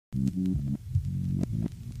I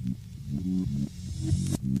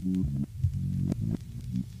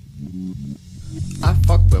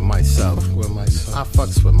fuck with myself. I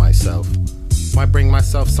fucks with myself. Might bring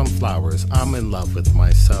myself some flowers. I'm in love with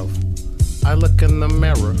myself. I look in the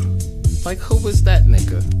mirror. Like, who is that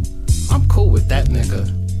nigga? I'm cool with that nigga.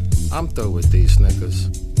 I'm through with these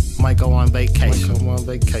niggas. Might go on vacation.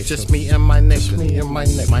 Just me and my nigga. My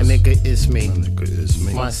nigga is me.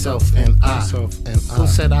 Myself and I. Who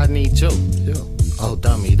said I need you? Oh,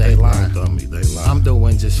 dummy, they lying. I'm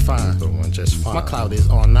doing just fine. My cloud is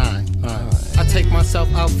on 9. I take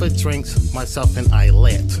myself out for drinks. Myself and I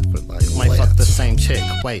lit. Might fuck the same chick.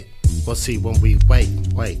 Wait, we'll see when we wait.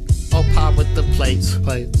 Oh, pie with the plates.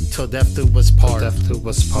 Till death do us part.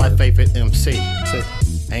 My favorite MC.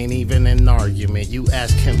 Ain't even an argument. You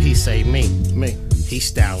ask him, he say me. He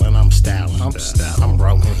stylin', I'm stylin'. I'm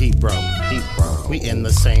broke and he broke. We in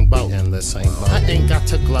the same boat. I ain't got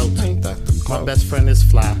to gloat. My best friend is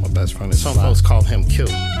fly. Some folks call him Q.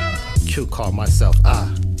 Q call myself I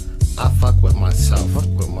fuck with myself.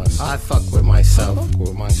 I fuck with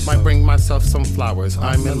myself. Might bring myself some flowers.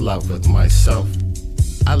 I'm in love with myself.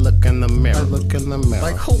 I look in the mirror.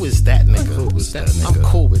 Like, who is that nigga? I'm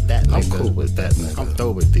cool with that nigga. I'm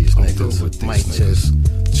through with these niggas. Might just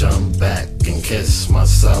jump back and kiss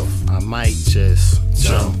myself. I might just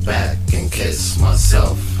jump back and kiss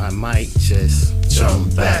myself. I might just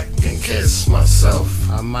jump back and kiss myself.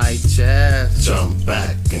 I might just jump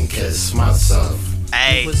back and kiss myself.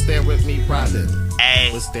 Ay. Was there with me riding?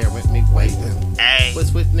 Ay. Was there with me waiting? Ay.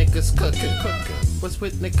 Was with niggas cooking. Was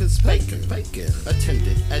with niggas baking.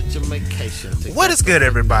 Attended education. What is good,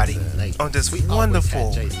 everybody? On this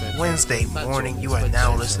wonderful Wednesday morning, you are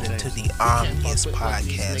now listening to the Omnius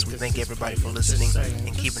Podcast. We thank everybody for listening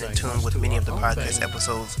and keeping in tune with many of the podcast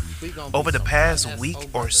episodes. Over the past week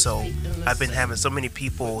or so, I've been having so many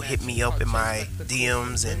people hit me up in my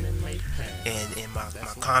DMs and in my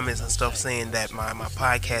comments and stuff saying that my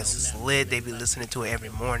podcast is lit. They be listening to it every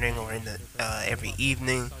morning or in the every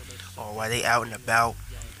evening or while they out and about.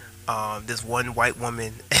 This one white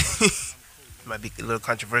woman might be a little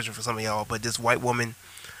controversial for some of y'all, but this white woman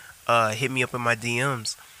hit me up in my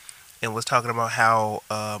DMs and was talking about how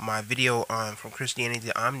my video on From Christianity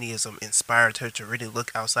to Omniism inspired her to really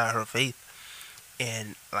look outside her faith.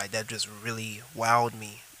 And like that just really wowed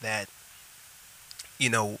me that, you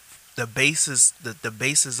know, the basis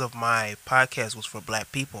of my podcast was for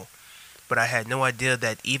black people. But I had no idea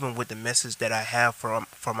that even with the message that I have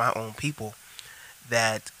for my own people,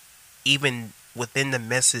 that even within the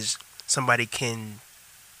message, somebody can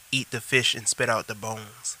eat the fish and spit out the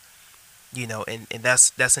bones. You know, and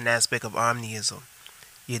that's an aspect of omniism.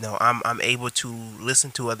 You know, I'm able to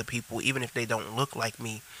listen to other people, even if they don't look like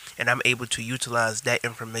me, and I'm able to utilize that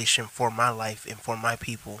information for my life and for my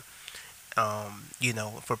people. You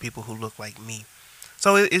know, for people who look like me.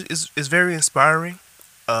 So it's very inspiring.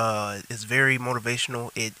 It's very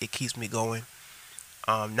motivational. It keeps me going.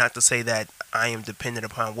 Not to say that I am dependent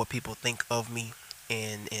upon what people think of me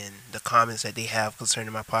and the comments that they have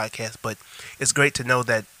concerning my podcast, but it's great to know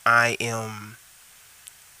that I am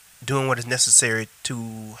doing what is necessary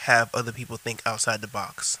to have other people think outside the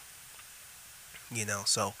box. You know,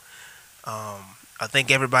 so I thank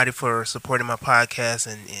everybody for supporting my podcast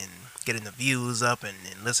and getting the views up and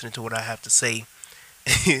listening to what I have to say.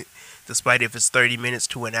 Despite if it's 30 minutes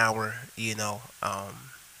to an hour, you know, I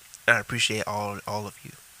appreciate all of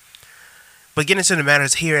you. But getting into the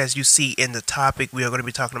matters here, as you see in the topic, we are going to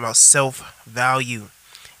be talking about self-value.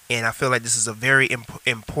 And I feel like this is a very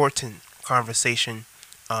important conversation,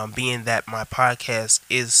 being that my podcast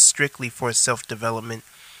is strictly for self-development,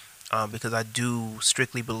 because I do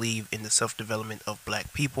strictly believe in the self-development of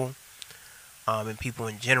black people. And people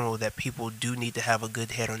in general, that people do need to have a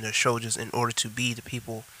good head on their shoulders in order to be the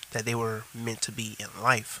people that they were meant to be in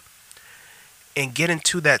life. And getting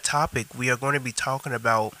to that topic, we are going to be talking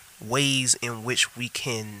about ways in which we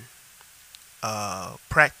can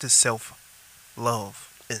practice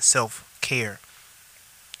self-love and self-care,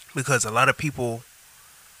 because a lot of people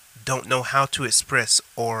don't know how to express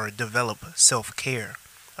or develop self-care.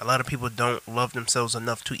 A lot of people don't love themselves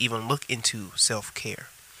enough to even look into self-care,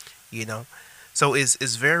 you know. So it's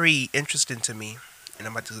very interesting to me, and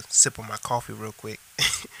I'm about to sip on my coffee real quick.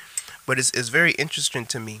 But it's very interesting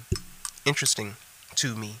to me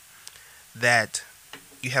that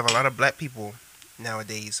you have a lot of black people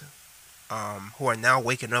nowadays who are now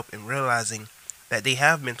waking up and realizing that they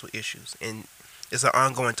have mental issues, and it's an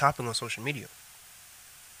ongoing topic on social media.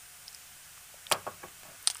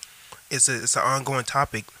 It's an ongoing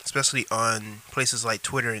topic, especially on places like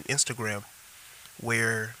Twitter and Instagram,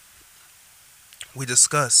 where we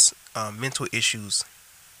discuss mental issues,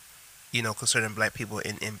 concerning black people,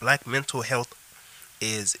 and black mental health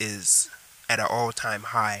is at an all-time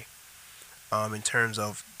high, in terms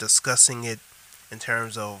of discussing it, in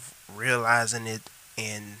terms of realizing it,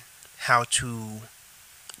 and how to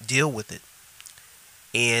deal with it.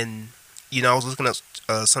 And I was looking at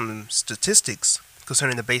some statistics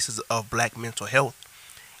concerning the basis of black mental health,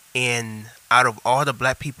 and out of all the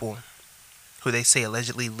black people who they say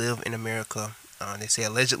allegedly live in America, they say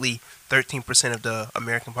allegedly 13% of the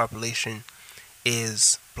American population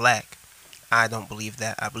is black. I don't believe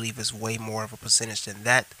that. I believe it's way more of a percentage than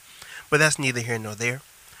that. But that's neither here nor there.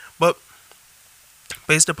 But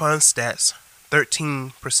based upon stats,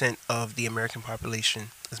 13% of the American population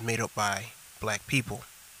is made up by black people.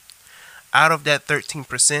 Out of that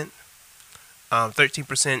 13%,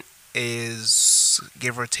 13% is,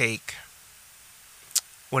 give or take,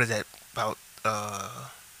 what is that, about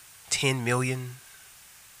 10 million,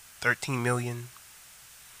 13 million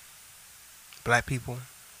black people,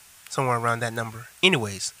 somewhere around that number.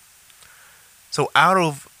 Anyways, so out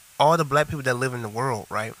of all the black people that live in the world,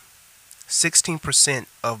 right, 16%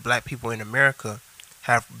 of black people in America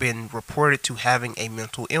have been reported to having a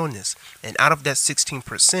mental illness. And out of that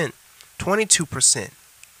 16%, 22%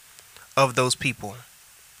 of those people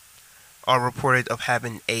are reported of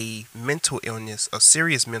having a mental illness, a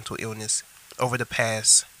serious mental illness, over the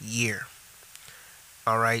past year.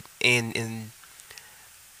 All right, and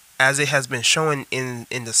as it has been shown in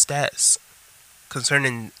the stats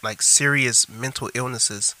concerning like serious mental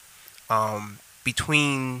illnesses,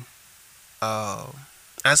 between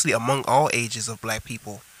actually among all ages of black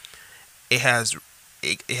people, it has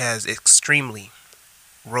extremely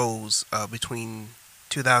rose between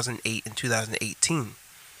 2008 and 2018,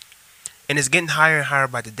 and it's getting higher and higher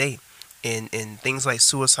by the day. In things like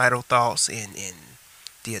suicidal thoughts and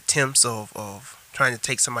the attempts of trying to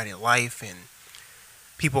take somebody's life, and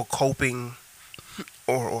people coping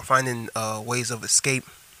or finding ways of escape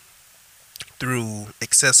through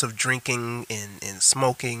excessive drinking and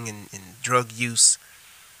smoking and drug use,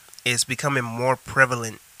 is becoming more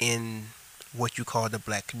prevalent in what you call the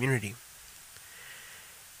black community.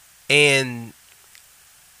 And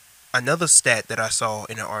another stat that I saw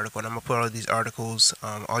in an article, and I'm going to put all these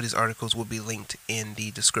articles will be linked in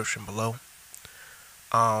the description below.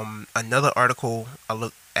 Another article I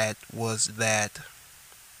looked at was that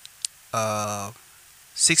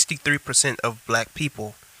 63% of black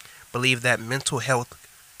people believe that mental health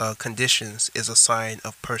conditions is a sign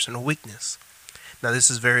of personal weakness. Now, this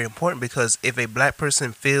is very important, because if a black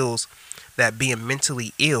person feels that being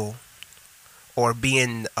mentally ill or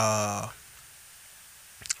being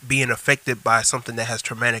affected by something that has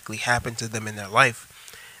traumatically happened to them in their life,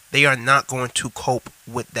 they are not going to cope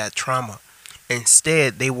with that trauma.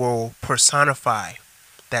 Instead, they will personify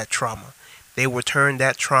that trauma. They will turn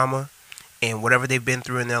that trauma and whatever they've been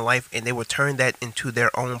through in their life, and they will turn that into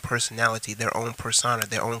their own personality, their own persona,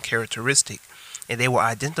 their own characteristic. And they will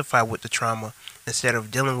identify with the trauma instead of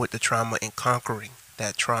dealing with the trauma and conquering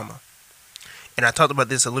that trauma. And I talked about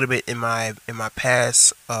this a little bit in my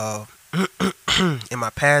past in my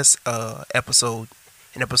past episode,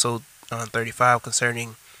 in episode 35,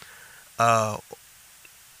 concerning the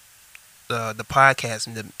podcast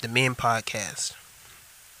and the men podcast.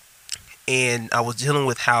 And I was dealing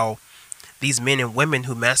with how these men and women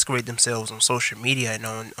who masquerade themselves on social media and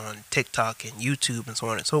on TikTok and YouTube and so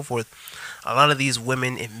on and so forth, a lot of these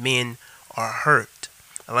women and men are hurt.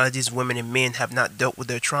 A lot of these women and men have not dealt with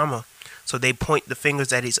their trauma, so they point the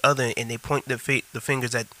fingers at each other, and they point the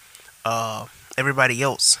fingers at everybody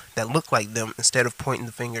else that look like them, instead of pointing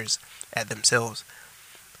the fingers at themselves.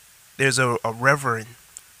 There's a reverend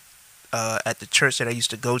at the church that I used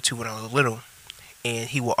to go to when I was little, and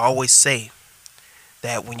he will always say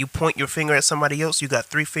that when you point your finger at somebody else, you got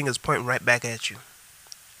 3 fingers pointing right back at you.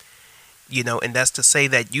 And that's to say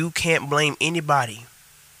that you can't blame anybody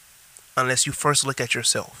unless you first look at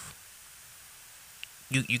yourself.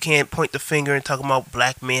 You can't point the finger and talk about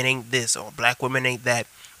black men ain't this or black women ain't that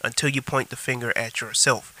until you point the finger at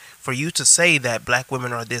yourself. For you to say that black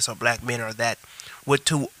women are this or black men are that would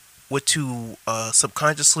to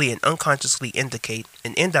subconsciously and unconsciously indicate,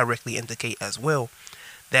 and indirectly indicate as well,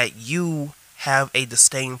 that you have a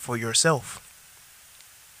disdain for yourself.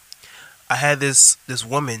 I had this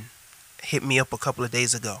woman hit me up a couple of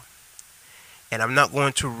days ago, and I'm not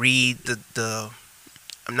going to read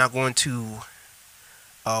I'm not going to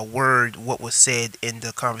word what was said in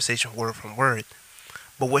the conversation word from word,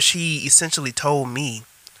 but what she essentially told me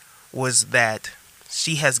was that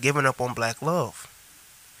she has given up on black love,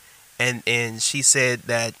 and she said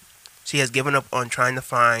that She has given up on trying to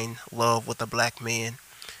find love with a black man.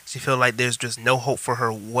 She feels like there's just no hope for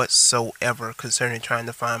her whatsoever concerning trying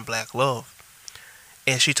to find black love.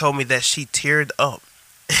 And she told me that she teared up.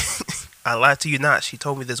 I lied to you not. She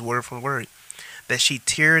told me this word from word. That she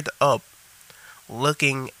teared up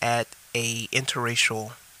looking at a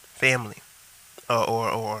interracial family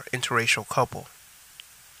or interracial couple.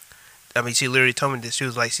 I mean, she literally told me this. She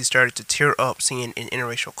was like, she started to tear up seeing an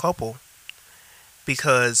interracial couple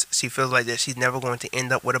because she feels like that she's never going to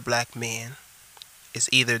end up with a black man. It's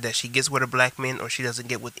either that she gets with a black man or she doesn't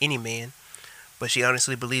get with any man. But she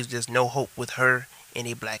honestly believes there's no hope with her and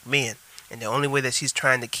a black man. And the only way that she's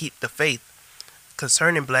trying to keep the faith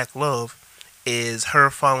concerning black love is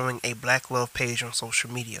her following a black love page on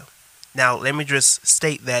social media. Now, let me just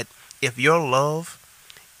state that if your love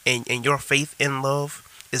and your faith in love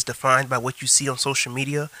is defined by what you see on social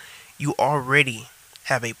media, you already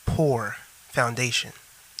have a poor foundation.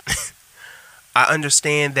 I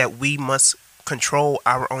understand that we must control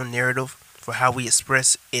our own narrative for how we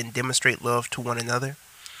express and demonstrate love to one another,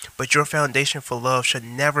 but your foundation for love should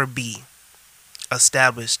never be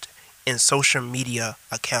established in social media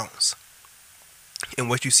accounts, in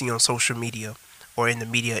what you see on social media or in the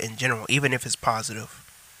media in general, even if it's positive.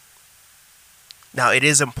 Now, it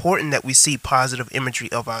is important that we see positive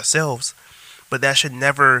imagery of ourselves, but that should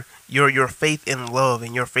never, your faith in love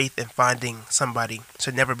and your faith in finding somebody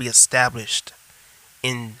should never be established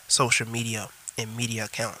in social media and media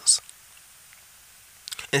accounts.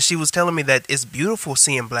 And she was telling me that it's beautiful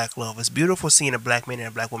seeing black love. It's beautiful seeing a black man and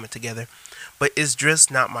a black woman together, but it's just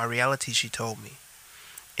not my reality, she told me.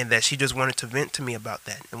 And that she just wanted to vent to me about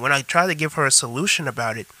that. And when I tried to give her a solution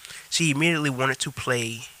about it, she immediately wanted to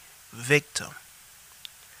play victim.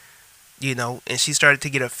 You know, and she started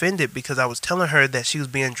to get offended because I was telling her that she was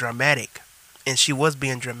being dramatic. And she was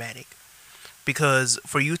being dramatic. Because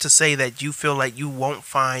for you to say that you feel like you won't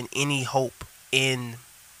find any hope in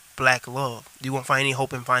black love, you won't find any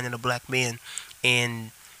hope in finding a black man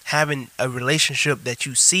and having a relationship that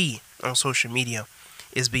you see on social media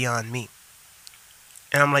is beyond me.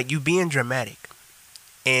 And I'm like, you being dramatic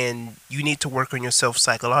and you need to work on yourself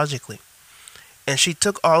psychologically. And she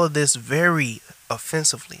took all of this very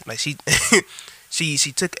offensively. Like she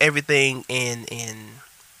took everything and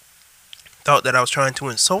thought that I was trying to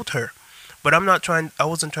insult her. But I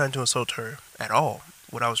wasn't trying to insult her at all.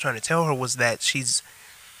 What I was trying to tell her was that she's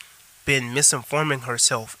been misinforming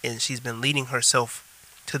herself and she's been leading herself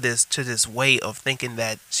to this way of thinking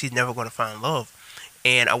that she's never going to find love.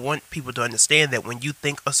 And I want people to understand that when you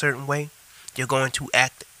think a certain way, you're going to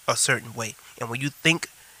act a certain way. And when you think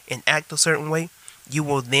and act a certain way, you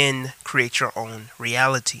will then create your own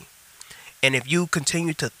reality. And if you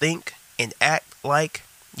continue to think and act like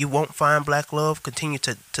you won't find black love, continue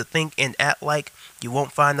to think and act like you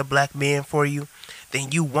won't find a black man for you,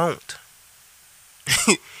 then you won't.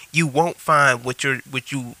 You won't find what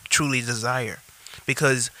you truly desire,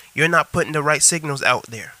 because you're not putting the right signals out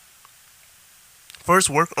there. First,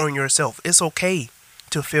 work on yourself. It's okay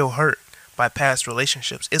to feel hurt by past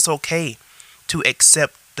relationships. It's okay to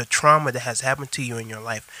accept the trauma that has happened to you in your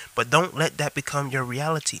life, but don't let that become your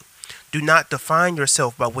reality. Do not define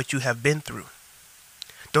yourself by what you have been through.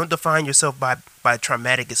 Don't define yourself by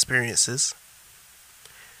traumatic experiences.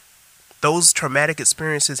 Those traumatic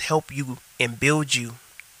experiences help you and build you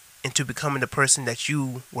into becoming the person that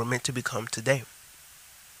you were meant to become today.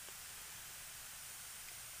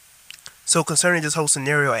 So concerning this whole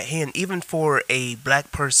scenario at hand, even for a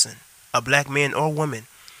black person, a black man or woman,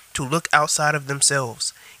 to look outside of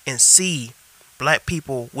themselves and see black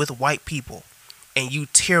people with white people, and you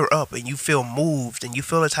tear up and you feel moved and you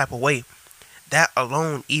feel a type of way, that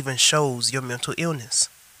alone even shows your mental illness.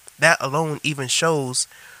 That alone even shows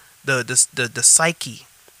the psyche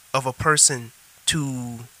of a person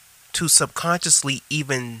to subconsciously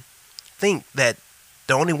even think that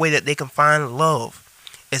the only way that they can find love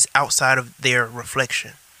is outside of their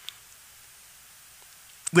reflection.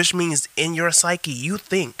 Which means in your psyche, you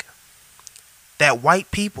think that white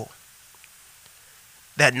people,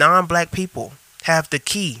 that non-black people have the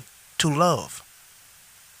key to love.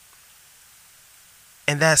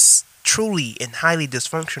 And that's truly and highly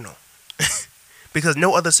dysfunctional. Because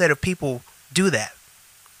no other set of people do that.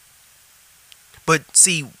 But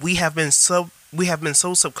see, we have been so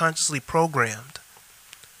subconsciously programmed,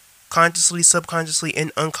 consciously, subconsciously,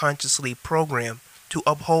 and unconsciously programmed to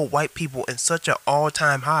uphold white people in such an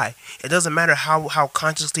all-time high. It doesn't matter how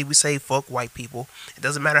consciously we say fuck white people. It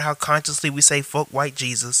doesn't matter how consciously we say fuck white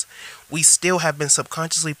Jesus. We still have been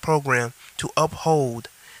subconsciously programmed to uphold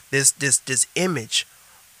this image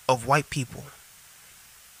of white people.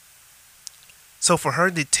 So for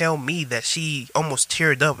her to tell me that she almost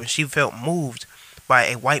teared up and she felt moved by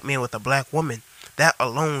a white man with a black woman, that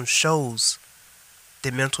alone shows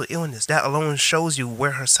the mental illness. That alone shows you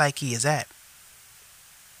where her psyche is at.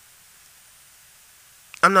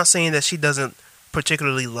 I'm not saying that she doesn't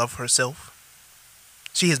particularly love herself.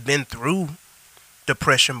 She has been through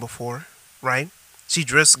depression before, right? She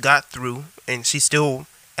just got through, and she still,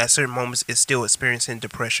 at certain moments, is still experiencing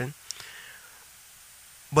depression.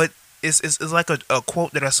 But it's like a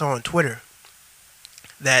quote that I saw on Twitter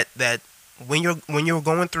that when you're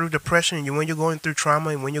going through depression, when you're going through trauma,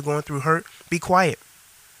 and when you're going through hurt, be quiet.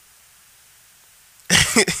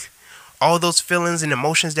 All those feelings and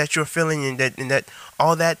emotions that you're feeling, and that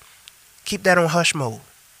all that, keep that on hush mode.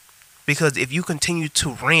 Because if you continue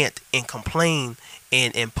to rant and complain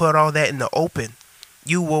and put all that in the open,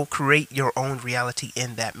 you will create your own reality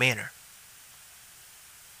in that manner.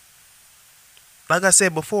 Like I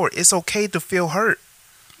said before, it's okay to feel hurt.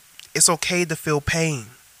 It's okay to feel pain.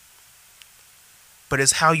 But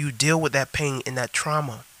it's how you deal with that pain and that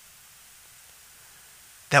trauma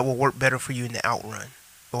that will work better for you in the outrun,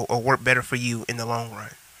 or work better for you in the long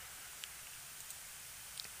run.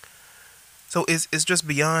 So it's just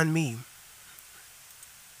beyond me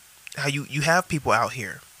how you have people out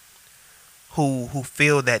here who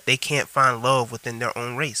feel that they can't find love within their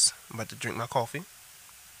own race. I'm about to drink my coffee.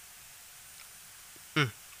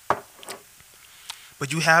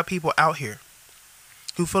 But you have people out here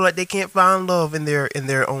who feel like they can't find love in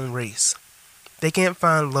their own race. They can't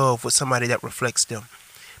find love with somebody that reflects them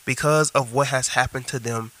because of what has happened to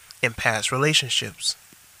them in past relationships.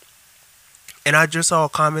 And I just saw a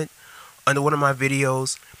comment under one of my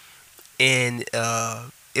videos, and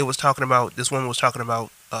it was talking about, this one was talking about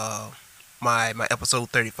my episode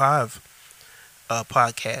 35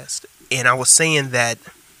 podcast, and I was saying that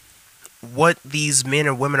what these men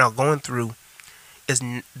or women are going through is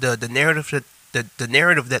the narrative the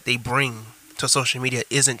narrative that they bring to social media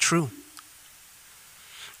isn't true.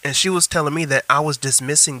 And she was telling me that I was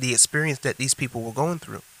dismissing the experience that these people were going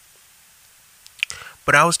through.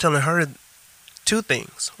 But I was telling her two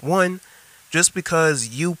things. One, just because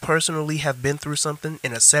you personally have been through something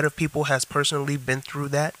and a set of people has personally been through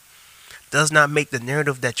that does not make the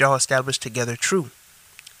narrative that y'all established together true.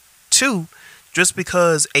 Two, just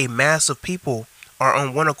because a mass of people are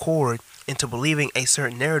on one accord into believing a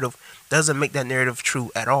certain narrative doesn't make that narrative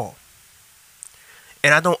true at all.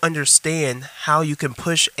 And I don't understand how you can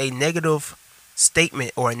push a negative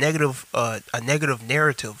statement or a negative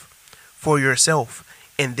narrative for yourself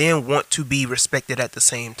and then want to be respected at the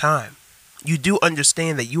same time. You do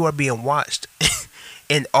understand that you are being watched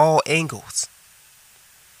in all angles.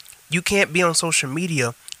 You can't be on social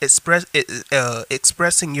media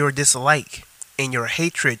expressing your dislike and your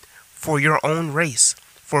hatred for your own race,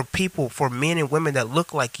 for people, for men and women that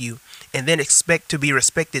look like you, and then expect to be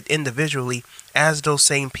respected individually as those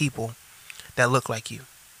same people that look like you.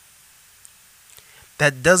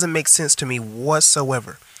 That doesn't make sense to me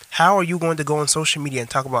whatsoever. How are you going to go on social media and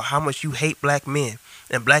talk about how much you hate black men,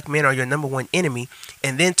 and black men are your number one enemy,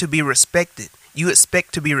 and then to be respected? You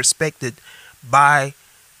expect to be respected by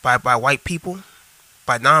white people,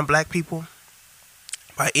 by non-black people,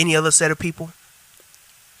 by any other set of people?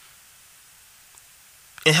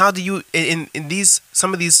 And how do you, in these,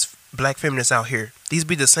 some of these black feminists out here, these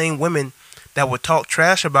be the same women that would talk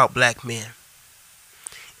trash about black men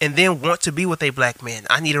and then want to be with a black man.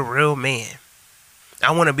 I need a real man.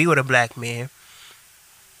 I want to be with a black man.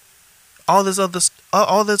 All this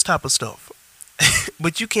type of stuff.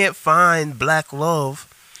 But you can't find black love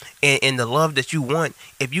and the love that you want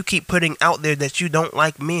if you keep putting out there that you don't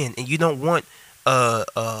like men and you don't want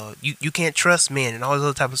you can't trust men and all this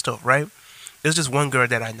other type of stuff, right? There's just one girl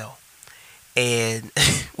that I know, and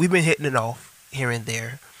we've been hitting it off here and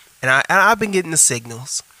there, and I've been getting the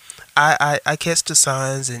signals. I catch the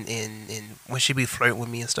signs and when she be flirting with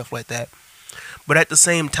me and stuff like that. But at the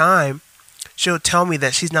same time, she'll tell me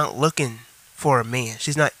that she's not looking for a man.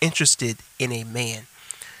 She's not interested in a man.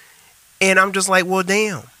 And I'm just like, well,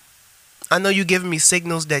 damn. I know you giving me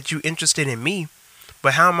signals that you're interested in me,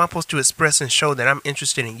 but how am I supposed to express and show that I'm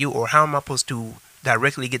interested in you? Or how am I supposed to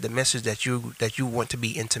directly get the message that you want to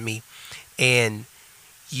be into me, and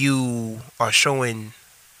you are showing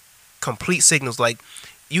complete signals? Like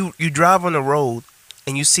you drive on the road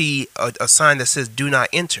and you see a sign that says do not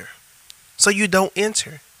enter, so you don't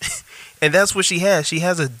enter. And that's what she has. She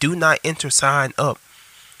has a do not enter sign up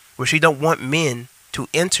where she don't want men to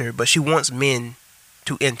enter, but she wants men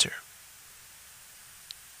to enter.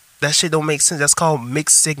 That shit don't make sense. That's called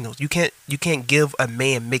mixed signals. You can't give a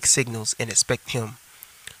man mixed signals and expect him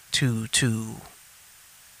to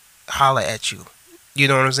holler at you. You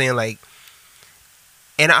know what I'm saying? Like,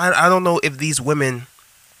 and I don't know if these women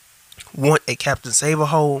want a Captain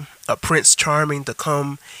Save-A-Hole, a Prince Charming to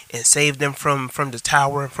come and save them from the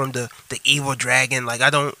tower, from the evil dragon. Like, I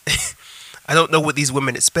don't I don't know what these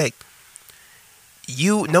women expect.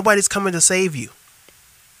 Nobody's coming to save you.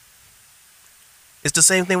 It's the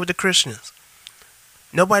same thing with the Christians.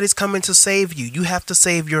 Nobody's coming to save you. You have to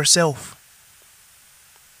save yourself.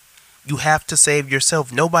 You have to save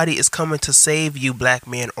yourself. Nobody is coming to save you, black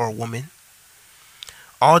man or woman.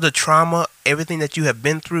 All the trauma, everything that you have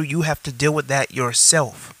been through, you have to deal with that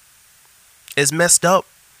yourself. It's messed up.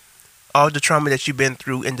 All the trauma that you've been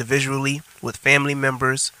through individually, with family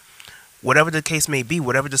members, whatever the case may be,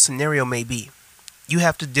 whatever the scenario may be, you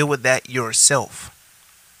have to deal with that yourself.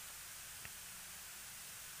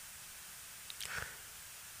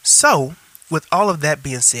 So, with all of that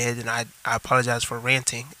being said, and I apologize for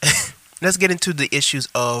ranting, let's get into the issues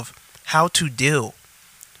of how to deal,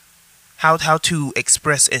 how to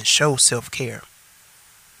express and show self-care.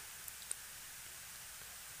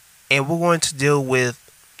 And we're going to deal with,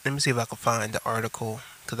 let me see if I can find the article,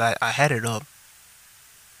 because I had it up.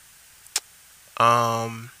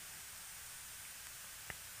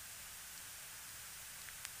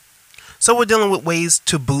 So we're dealing with ways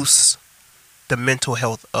to boost the mental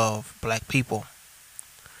health of black people.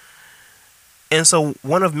 And so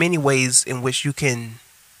one of many ways in which you can,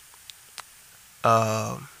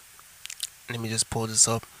 let me just pull this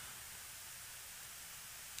up.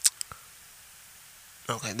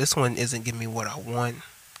 Okay, this one isn't giving me what I want,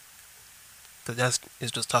 because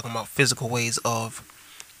it's just talking about physical ways of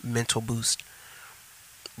mental boost.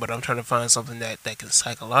 But I'm trying to find something that can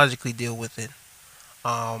psychologically deal with it.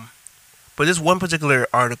 But this one particular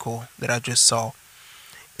article that I just saw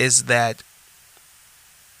is that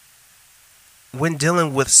when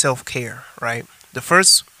dealing with self-care, right? The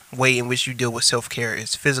first way in which you deal with self-care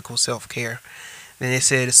is physical self-care. Then they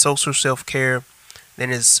said it's social self-care.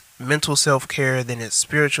 Then it's mental self-care. Then it's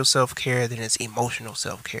spiritual self-care. Then it's emotional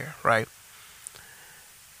self-care, right?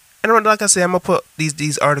 And like I said, I'm gonna put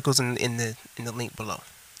these articles in the link below.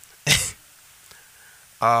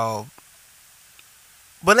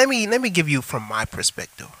 But let me give you from my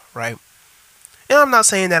perspective, right? And I'm not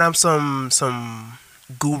saying that I'm some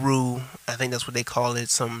guru. I think that's what they call it.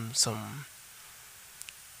 Some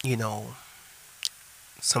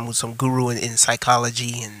guru in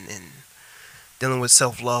psychology and dealing with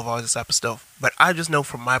self-love, all this type of stuff. But I just know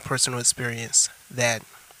from my personal experience that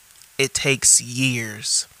it takes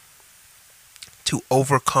years to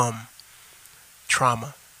overcome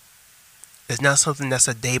trauma. It's not something that's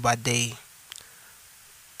a day by day,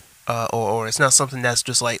 or it's not something that's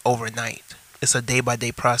just like overnight. It's a day by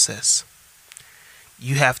day process.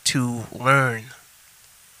 You have to learn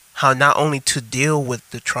how not only to deal with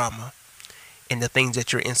the trauma and the things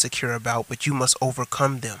that you're insecure about, but you must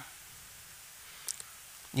overcome them.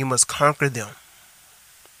 You must conquer them.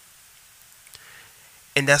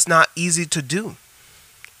 And that's not easy to do,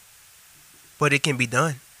 but it can be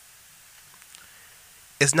done.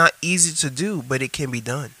 It's not easy to do, but it can be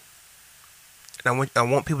done. And I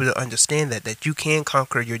want people to understand that you can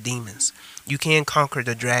conquer your demons. You can conquer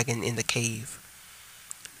the dragon in the cave.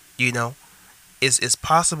 You know, it's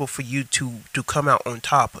possible for you to come out on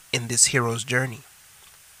top in this hero's journey.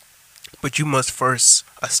 But you must first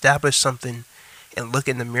establish something and look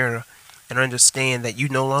in the mirror and understand that you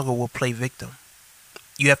no longer will play victim.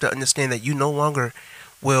 You have to understand that you no longer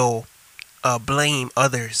will blame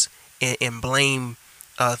others and blame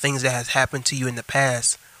things that has happened to you in the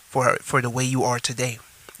past for the way you are today.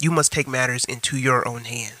 You must take matters into your own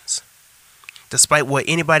hands. Despite what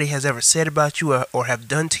anybody has ever said about you or have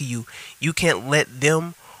done to you, you can't let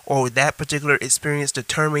them or that particular experience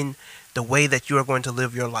determine the way that you are going to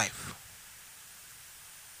live your life.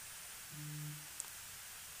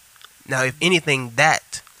 Now, if anything,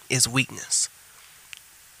 that is weakness.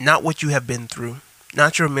 Not what you have been through,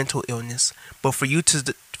 not your mental illness, but for you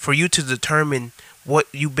to determine what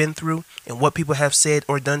you've been through and what people have said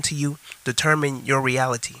or done to you, determine your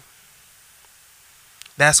reality.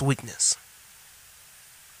 That's weakness.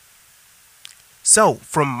 So,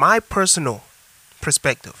 from my personal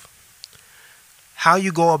perspective, how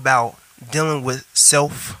you go about dealing with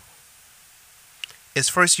self is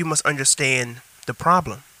first you must understand the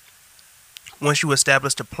problem. Once you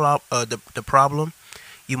establish the problem,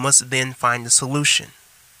 you must then find the solution.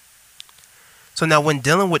 So now when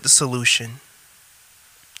dealing with the solution,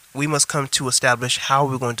 we must come to establish how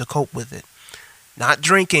we're going to cope with it. Not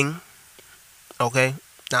drinking, okay?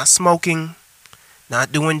 Not smoking,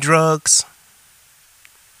 not doing drugs,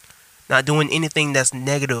 not doing anything that's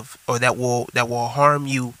negative or that will harm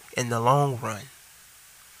you in the long run.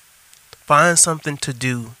 Find something to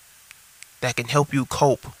do that can help you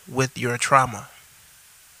cope with your trauma.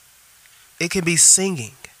 It can be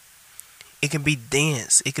singing. It can be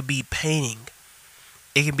dance. It can be painting.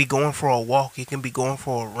 It can be going for a walk. It can be going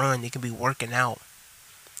for a run. It can be working out,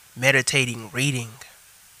 meditating, reading.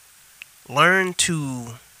 Learn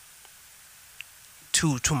to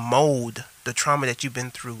mold the trauma that you've been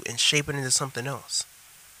through and shape it into something else.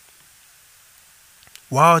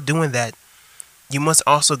 While doing that, you must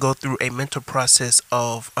also go through a mental process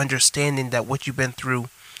of understanding that what you've been through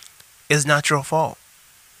is not your fault.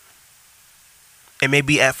 It may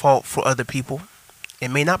be at fault for other people. It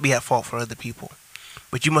may not be at fault for other people.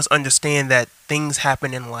 But you must understand that things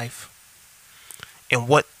happen in life. And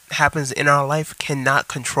what happens in our life cannot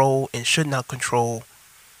control and should not control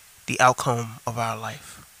the outcome of our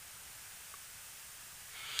life.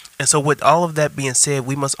 And so with all of that being said,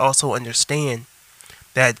 we must also understand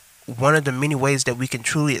that one of the many ways that we can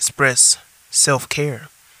truly express self-care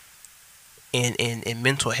and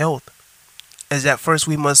mental health is that first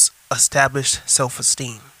we must establish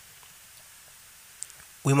self-esteem.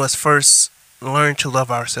 We must first learn to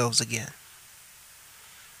love ourselves again.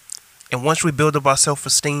 And once we build up our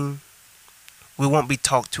self-esteem, we won't be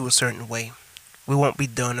talked to a certain way. We won't be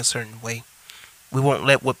done a certain way. We won't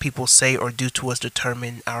let what people say or do to us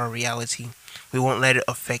determine our reality. We won't let it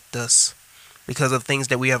affect us because of things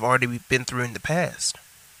that we have already been through in the past.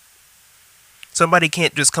 Somebody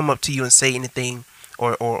can't just come up to you and say anything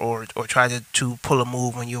or try to pull a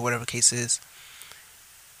move on you or whatever the case is.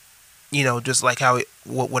 You know, just like how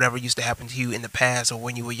whatever used to happen to you in the past or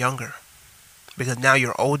when you were younger. Because now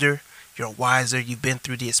you're older, you're wiser, you've been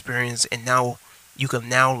through the experience, and now you can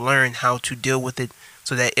now learn how to deal with it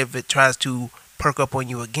so that if it tries to perk up on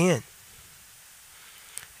you again,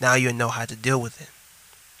 now you know how to deal with it.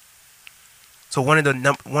 So one of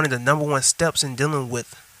the number one steps in dealing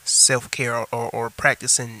with self-care or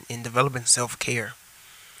practicing and developing self-care,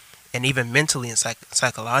 and even mentally and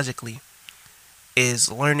psychologically,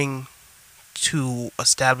 is learning to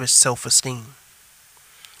establish self-esteem.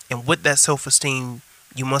 And with that self-esteem,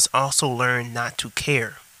 you must also learn not to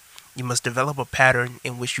care. You must develop a pattern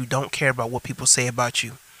in which you don't care about what people say about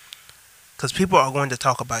you. Because people are going to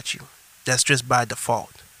talk about you. That's just by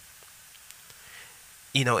default.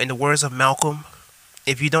 You know, in the words of Malcolm,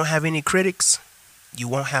 if you don't have any critics, you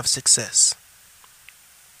won't have success.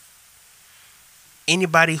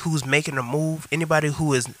 Anybody who's making a move, anybody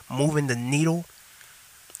who is moving the needle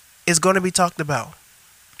is going to be talked about.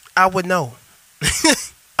 I would know.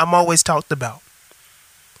 I'm always talked about.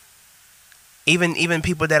 Even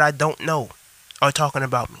people that I don't know are talking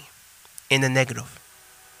about me in the negative.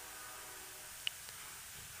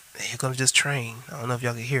 Here comes this train. I don't know if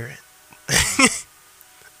y'all can hear it.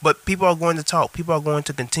 But people are going to talk. People are going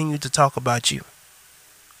to continue to talk about you.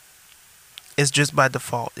 It's just by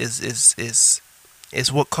default.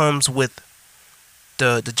 It's what comes with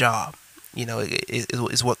the job. You know,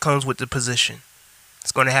 it's what comes with the position.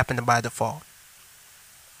 It's going to happen by default.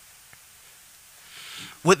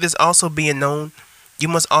 With this also being known, you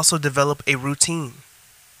must also develop a routine.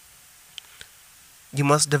 You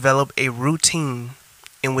must develop a routine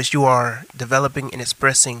in which you are developing and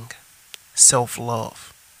expressing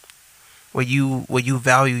self-love, where you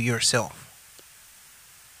value yourself.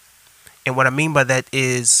 And what I mean by that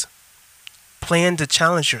is plan to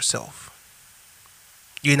challenge yourself.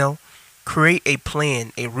 You know, create a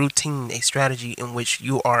plan, a routine, a strategy in which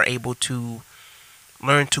you are able to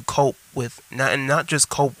learn to cope with, not just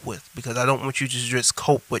cope with, because I don't want you to just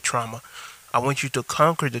cope with trauma. I want you to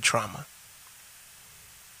conquer the trauma.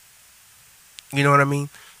 You know what I mean?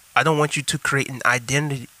 I don't want you to create an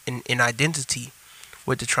identity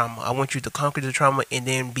with the trauma. I want you to conquer the trauma and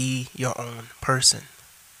then be your own person.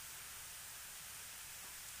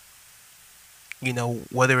 You know,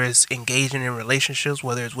 whether it's engaging in relationships,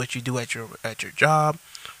 whether it's what you do at your job,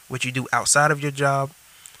 what you do outside of your job,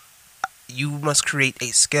 you must create a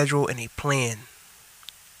schedule and a plan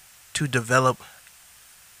to develop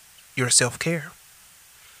your self-care,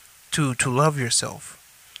 to love yourself,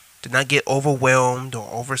 to not get overwhelmed or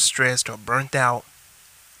overstressed or burnt out,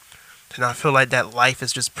 to not feel like that life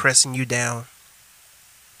is just pressing you down.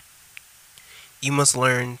 You must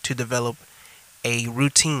learn to develop a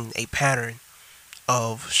routine, a pattern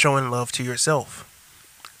of showing love to yourself.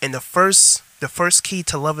 And the first key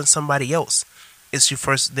to loving somebody else is to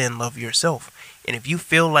first then love yourself. And if you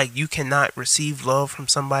feel like you cannot receive love from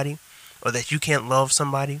somebody, or that you can't love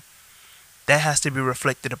somebody, that has to be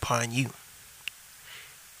reflected upon you.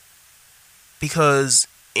 Because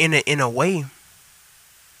in a way,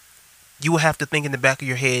 you will have to think in the back of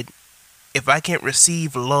your head, If I can't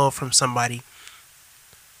receive love from somebody,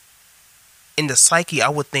 in the psyche, I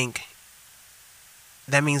would think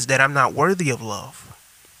that means that I'm not worthy of love.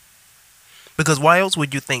 Because why else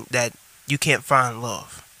would you think that you can't find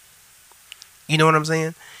love? You know what I'm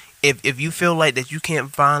saying? If you feel like that you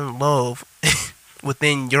can't find love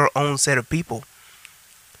within your own set of people,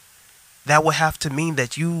 that would have to mean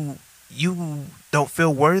that you don't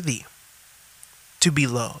feel worthy to be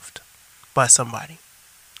loved by somebody.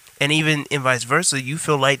 And even in vice versa, you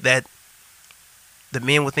feel like that the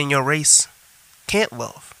men within your race can't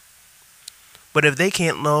love. But if they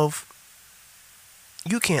can't love,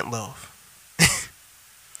 you can't love.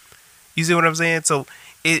 You see what I'm saying? So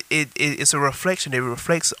it's a reflection. It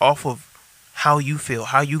reflects off of how you feel,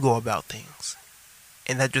 how you go about things.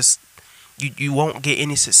 And that just, you won't get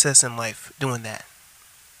any success in life doing that.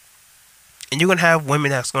 And you're going to have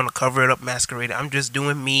women that's going to cover it up, masquerade it. I'm just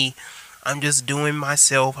doing me. I'm just doing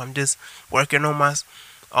myself. I'm just working on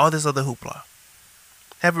all this other hoopla.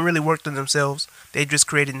 Haven't really worked on themselves. They just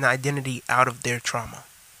created an identity out of their trauma.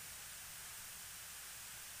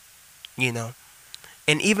 You know?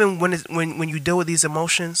 And even when you deal with these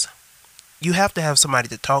emotions, you have to have somebody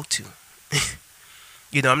to talk to.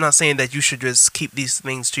 You know, I'm not saying that you should just keep these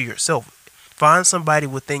things to yourself. Find somebody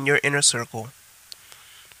within your inner circle.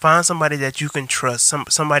 Find somebody that you can trust,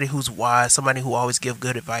 somebody who's wise, somebody who always gives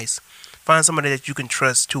good advice. Find somebody that you can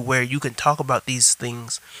trust to where you can talk about these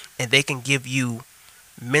things and they can give you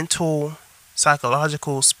mental,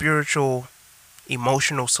 psychological, spiritual,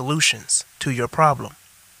 emotional solutions to your problem.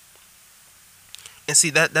 And see,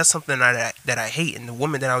 that's something that I hate. And the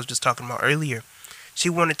woman that I was just talking about earlier, she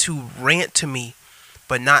wanted to rant to me,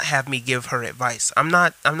 but not have me give her advice. I'm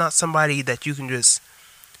not somebody that you can just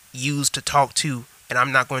use to talk to, and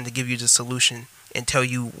I'm not going to give you the solution and tell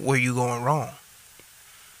you where you're going wrong.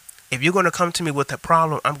 If you're going to come to me with a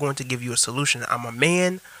problem, I'm going to give you a solution. I'm a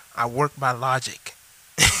man. I work by logic.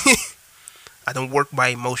 I don't work by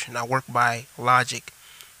emotion. I work by logic.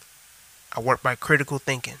 I work by critical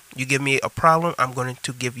thinking. You give me a problem, I'm going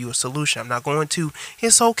to give you a solution. I'm not going to,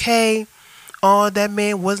 it's okay. Oh, that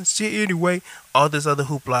man wasn't shit anyway. All this other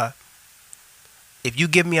hoopla. If you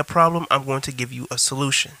give me a problem, I'm going to give you a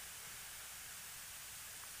solution.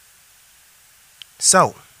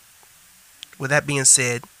 So, with that being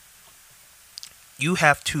said, you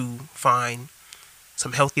have to find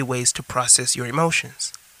some healthy ways to process your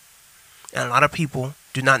emotions. And a lot of people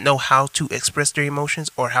do not know how to express their emotions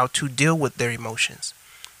or how to deal with their emotions.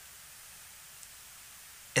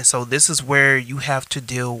 And so this is where you have to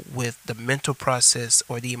deal with the mental process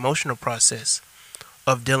or the emotional process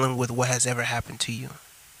of dealing with what has ever happened to you.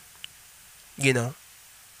 You know?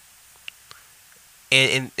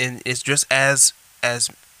 And it's just as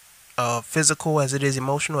physical as it is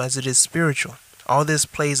emotional, as it is spiritual. All this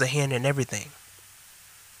plays a hand in everything.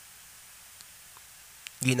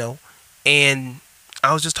 You know? And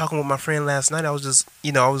I was just talking with my friend last night. I was just,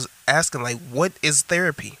 I was asking, like, what is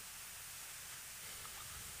therapy?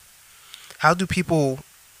 How do people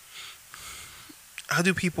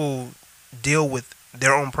deal with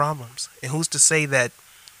their own problems? And who's to say that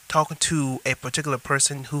talking to a particular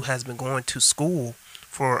person who has been going to school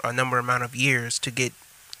for a number amount of years to get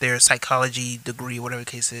their psychology degree, whatever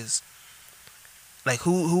the case is, like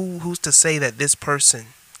who's to say that this person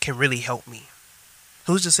can really help me?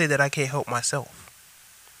 Who's to say that I can't help myself?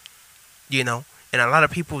 You know, and a lot of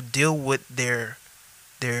people deal with their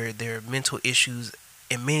mental issues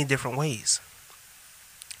in many different ways.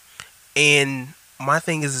 And my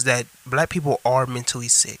thing is that black people are mentally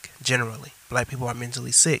sick, generally. Black people are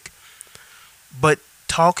mentally sick. But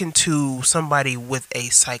talking to somebody with a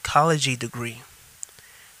psychology degree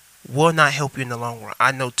will not help you in the long run.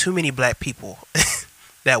 I know too many black people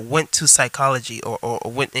that went to psychology or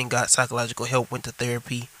went and got psychological help, went to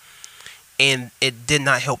therapy, and it did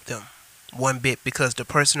not help them one bit because the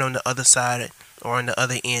person on the other side or on the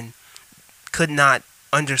other end could not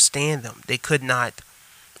understand them. They could not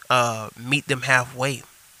meet them halfway,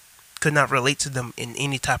 could not relate to them in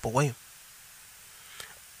any type of way.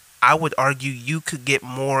 I would argue you could get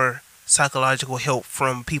more psychological help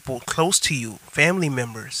from people close to you, family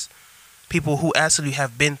members, people who actually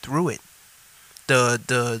have been through it.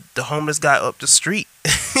 The homeless guy up the street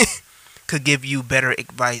could give you better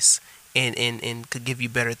advice and could give you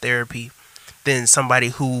better therapy than somebody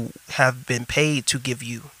who have been paid to give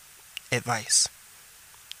you advice.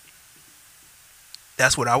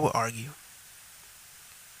 That's what I would argue.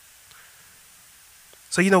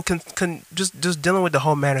 So, just dealing with the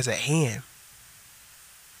whole matters at hand.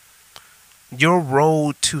 Your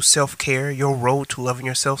road to self-care, your road to loving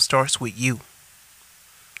yourself starts with you.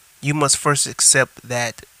 You must first accept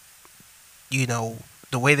that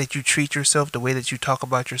the way that you treat yourself, the way that you talk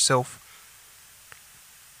about yourself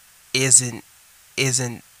isn't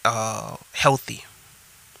healthy.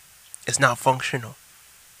 It's not functional.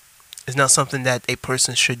 It's not something that a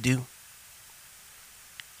person should do.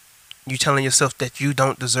 You telling yourself that you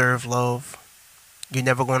don't deserve love. You're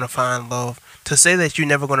never going to find love. To say that you're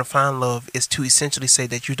never going to find love is to essentially say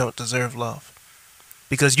that you don't deserve love.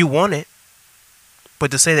 Because you want it. But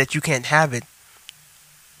to say that you can't have it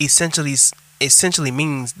essentially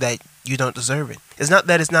means that you don't deserve it. It's not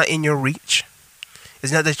that it's not in your reach.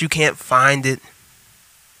 It's not that you can't find it.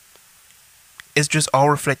 It's just all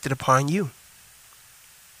reflected upon you.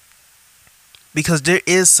 Because there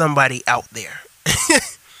is somebody out there.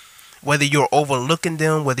 Whether you're overlooking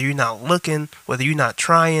them, whether you're not looking, whether you're not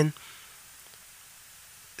trying,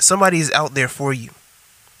 somebody is out there for you.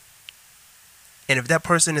 And if that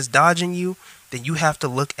person is dodging you, then you have to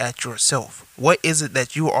look at yourself. What is it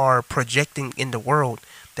that you are projecting in the world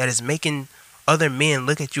that is making other men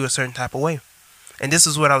look at you a certain type of way? And this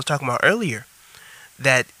is what I was talking about earlier.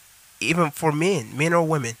 That even for men or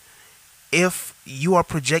women, if you are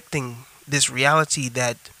projecting this reality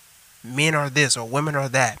that men are this or women are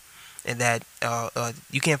that, and that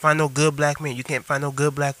you can't find no good black men, you can't find no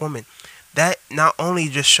good black woman, that not only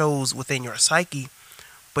just shows within your psyche,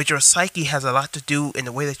 but your psyche has a lot to do in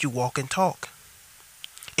the way that you walk and talk.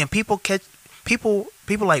 And people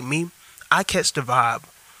like me, I catch the vibe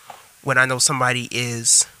when I know somebody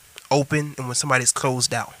is open and when somebody's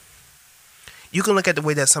closed out. You can look at the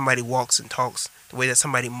way that somebody walks and talks, the way that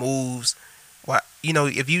somebody moves.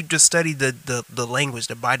 If you just study the language,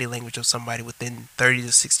 the body language of somebody within 30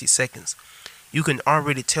 to 60 seconds, you can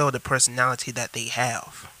already tell the personality that they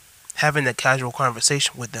have, having a casual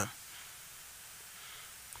conversation with them.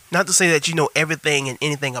 Not to say that you know everything and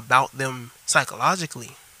anything about them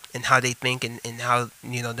psychologically and how they think and how,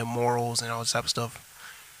 their morals and all this type of stuff.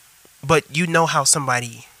 But you know how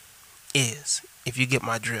somebody is, if you get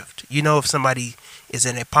my drift. You know if somebody is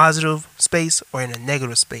in a positive space or in a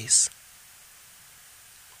negative space.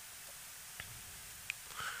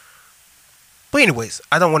 But anyways,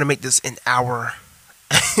 I don't want to make this an hour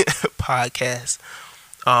podcast.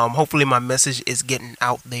 Hopefully my message is getting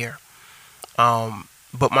out there.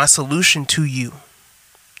 But my solution to you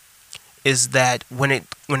is that when it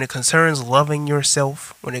concerns loving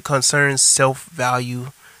yourself, when it concerns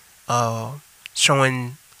self-value,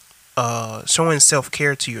 showing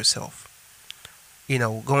self-care to yourself,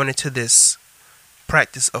 going into this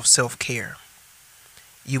practice of self-care,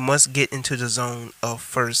 you must get into the zone of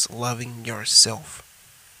first loving yourself.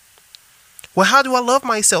 Well, how do I love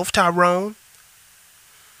myself, Tyrone?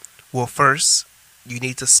 Well, first, you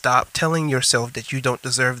need to stop telling yourself that you don't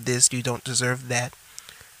deserve this, you don't deserve that.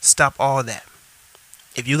 Stop all that.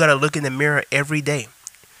 If you gotta look in the mirror every day,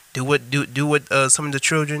 do what some of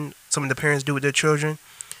the parents do with their children,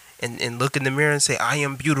 and look in the mirror and say, I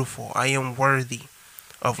am beautiful, I am worthy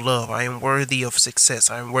of love, I am worthy of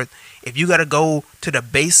success, If you gotta go to the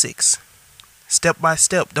basics, step by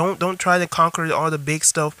step, don't try to conquer all the big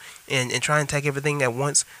stuff and try and take everything at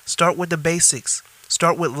once. Start with the basics.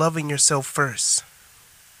 Start with loving yourself first.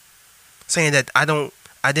 Saying that I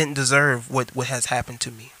didn't deserve what has happened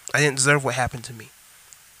to me. I didn't deserve what happened to me.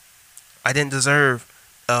 I didn't deserve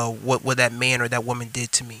what that man or that woman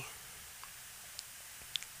did to me.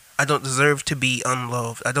 I don't deserve to be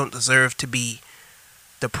unloved. I don't deserve to be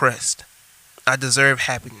depressed. I deserve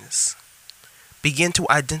happiness. Begin to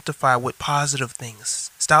identify with positive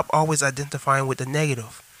things. Stop always identifying with the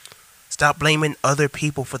negative. Stop blaming other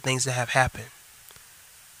people for things that have happened.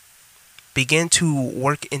 Begin to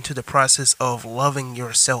work into the process of loving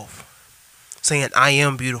yourself. Saying, I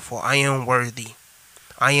am beautiful. I am worthy.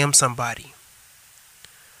 I am somebody.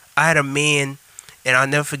 I had a man, and I'll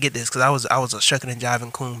never forget this because I was a shucking and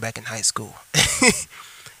jiving coon back in high school.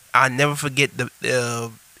 I'll never forget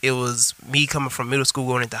it was me coming from middle school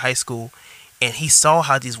going into high school, and he saw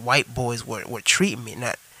how these white boys were treating me.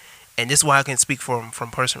 And this is why I can speak from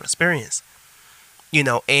personal experience.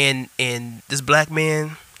 And this black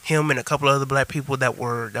man, him and a couple of other black people that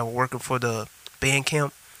were working for the band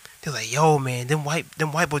camp, they're like, yo man, them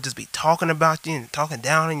white boys just be talking about you and talking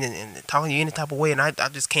down and talking to you any type of way, and I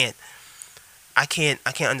just can't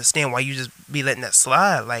understand why you just be letting that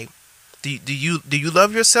slide. Like, do you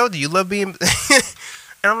love yourself? Do you love being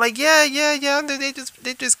and I'm like, yeah, they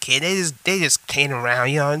just kidding, they just kidding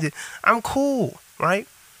around, I'm cool, right?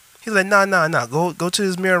 He's like, nah, go to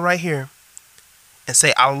this mirror right here and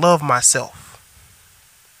say, I love myself.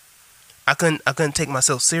 I couldn't take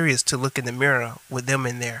myself serious to look in the mirror with them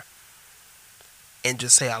in there and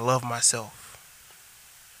just say, I love myself.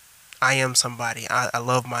 I am somebody. I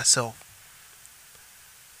love myself.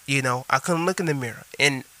 You know, I couldn't look in the mirror.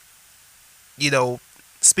 And, you know,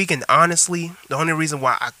 speaking honestly, the only reason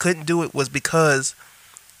why I couldn't do it was because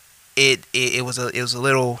it was a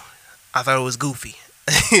little, I thought it was goofy.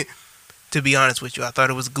 To be honest with you, I thought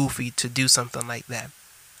it was goofy to do something like that.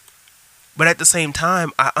 But at the same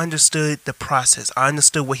time, I understood the process. I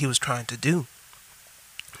understood what he was trying to do.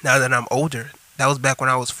 Now that I'm older, that was back when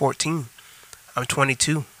I was 14. I'm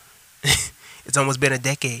 22. It's almost been a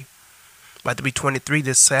decade. About to be 23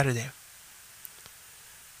 this Saturday.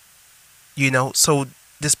 You know, so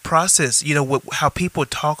this process, you know, how people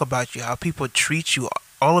talk about you, how people treat you,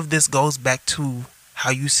 all of this goes back to how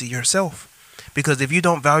you see yourself. Because if you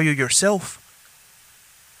don't value yourself,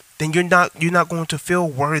 then you're not going to feel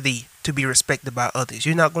worthy to be respected by others.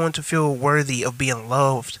 You're not going to feel worthy of being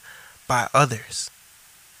loved by others.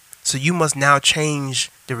 So you must now change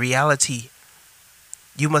the reality.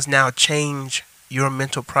 You must now change your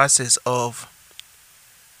mental process of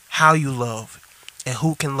how you love and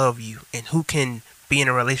who can love you and who can be in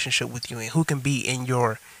a relationship with you and who can be in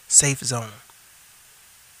your safe zone.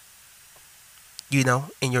 You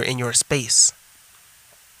know, in your space.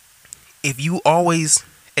 If you always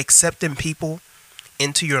accepting people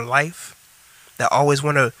into your life that always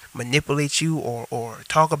want to manipulate you or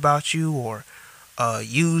talk about you or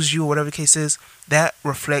use you, whatever the case is, that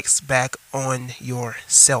reflects back on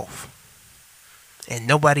yourself and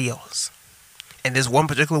nobody else. And this one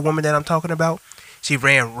particular woman that I'm talking about, she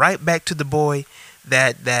ran right back to the boy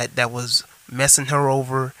that was messing her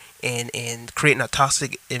over and creating a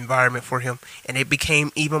toxic environment for him, and it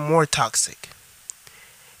became even more toxic.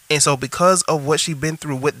 And so because of what she's been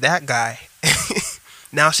through with that guy,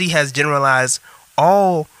 now she has generalized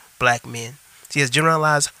all black men. She has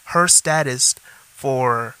generalized her status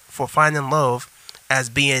for finding love as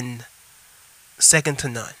being second to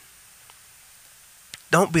none.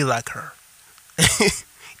 Don't be like her.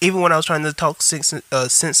 Even when I was trying to talk sense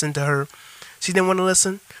into her, she didn't want to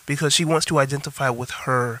listen because she wants to identify with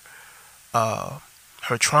her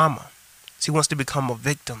trauma. She wants to become a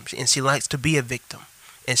victim, and she likes to be a victim.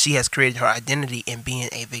 And she has created her identity in being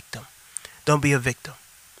a victim. Don't be a victim.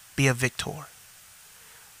 Be a victor.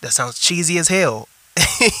 That sounds cheesy as hell.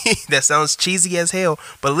 That sounds cheesy as hell.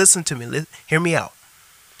 But listen to me. Hear me out.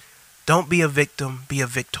 Don't be a victim. Be a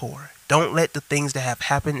victor. Don't let the things that have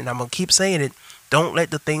happened, and I'm going to keep saying it, don't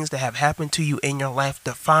let the things that have happened to you in your life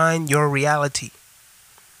define your reality.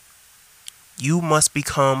 You must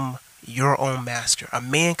become your own master. A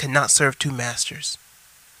man cannot serve two masters.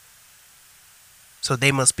 So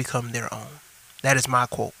they must become their own. That is my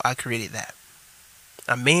quote. I created that.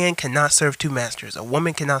 A man cannot serve two masters. A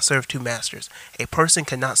woman cannot serve two masters. A person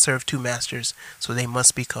cannot serve two masters. So they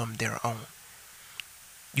must become their own.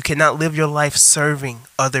 You cannot live your life serving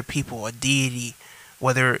other people, a deity,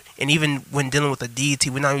 and even when dealing with a deity,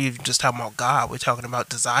 we're not even just talking about God. We're talking about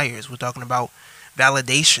desires. We're talking about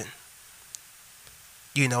validation.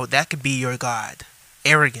 You know, that could be your God.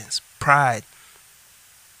 Arrogance, pride.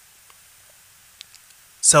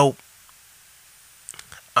 So,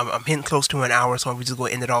 I'm hitting close to an hour, so I'm just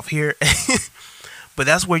going to end it off here. But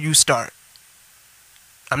that's where you start.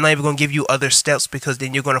 I'm not even going to give you other steps because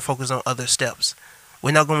then you're going to focus on other steps. We're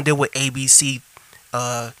not going to deal with A, B, C, D,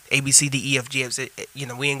 E, F, G, F, Z. You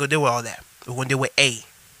know, we ain't going to deal with all that. We're going to deal with A.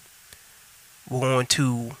 We're going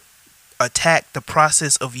to attack the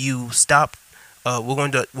process of you. We're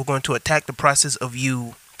going to attack the process of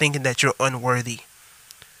you thinking that you're unworthy.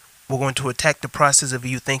 We're going to attack the process of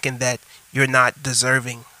you thinking that you're not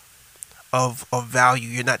deserving of value.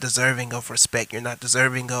 You're not deserving of respect. You're not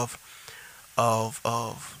deserving of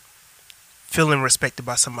feeling respected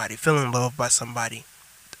by somebody, feeling loved by somebody,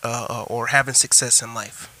 or having success in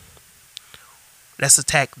life. Let's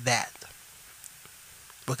attack that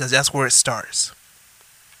because that's where it starts.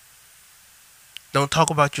 Don't talk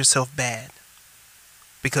about yourself bad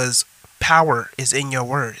because power is in your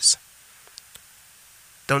words.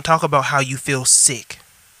 Don't talk about how you feel sick.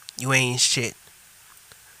 You ain't shit.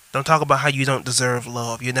 Don't talk about how you don't deserve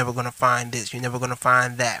love. You're never going to find this. You're never going to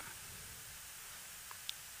find that.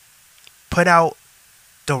 Put out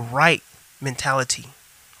the right mentality.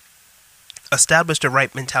 Establish the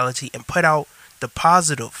right mentality and put out the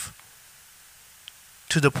positive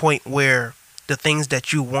to the point where the things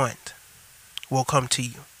that you want will come to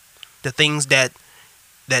you. The things that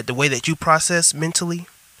the way that you process mentally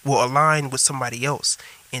will align with somebody else.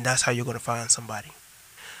 And that's how you're going to find somebody.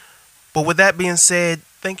 But with that being said,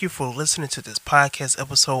 thank you for listening to this podcast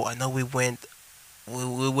episode. I know we went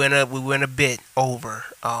a bit over.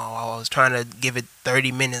 I was trying to give it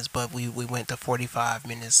 30 minutes, but we went to 45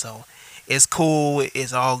 minutes. So it's cool.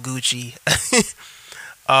 It's all Gucci.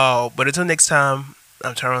 But until next time,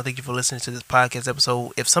 I'm Tyrone. Thank you for listening to this podcast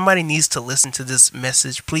episode. If somebody needs to listen to this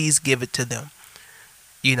message, please give it to them.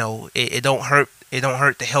 You know, it don't hurt. It don't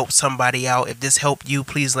hurt to help somebody out. If this helped you,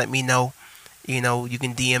 please let me know. You know, you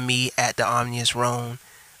can DM me at the Omnius Roan.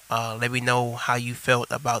 Let me know how you felt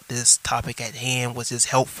about this topic at hand. Was this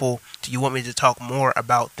helpful? Do you want me to talk more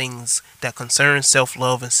about things that concern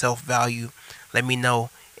self-love and self-value? Let me know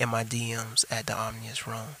in my DMs at the Omnius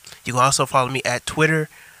Roan. You can also follow me at Twitter,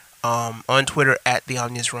 on Twitter at the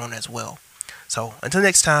Omnius Roan as well. So until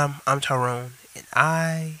next time, I'm Tyrone, and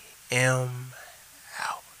I am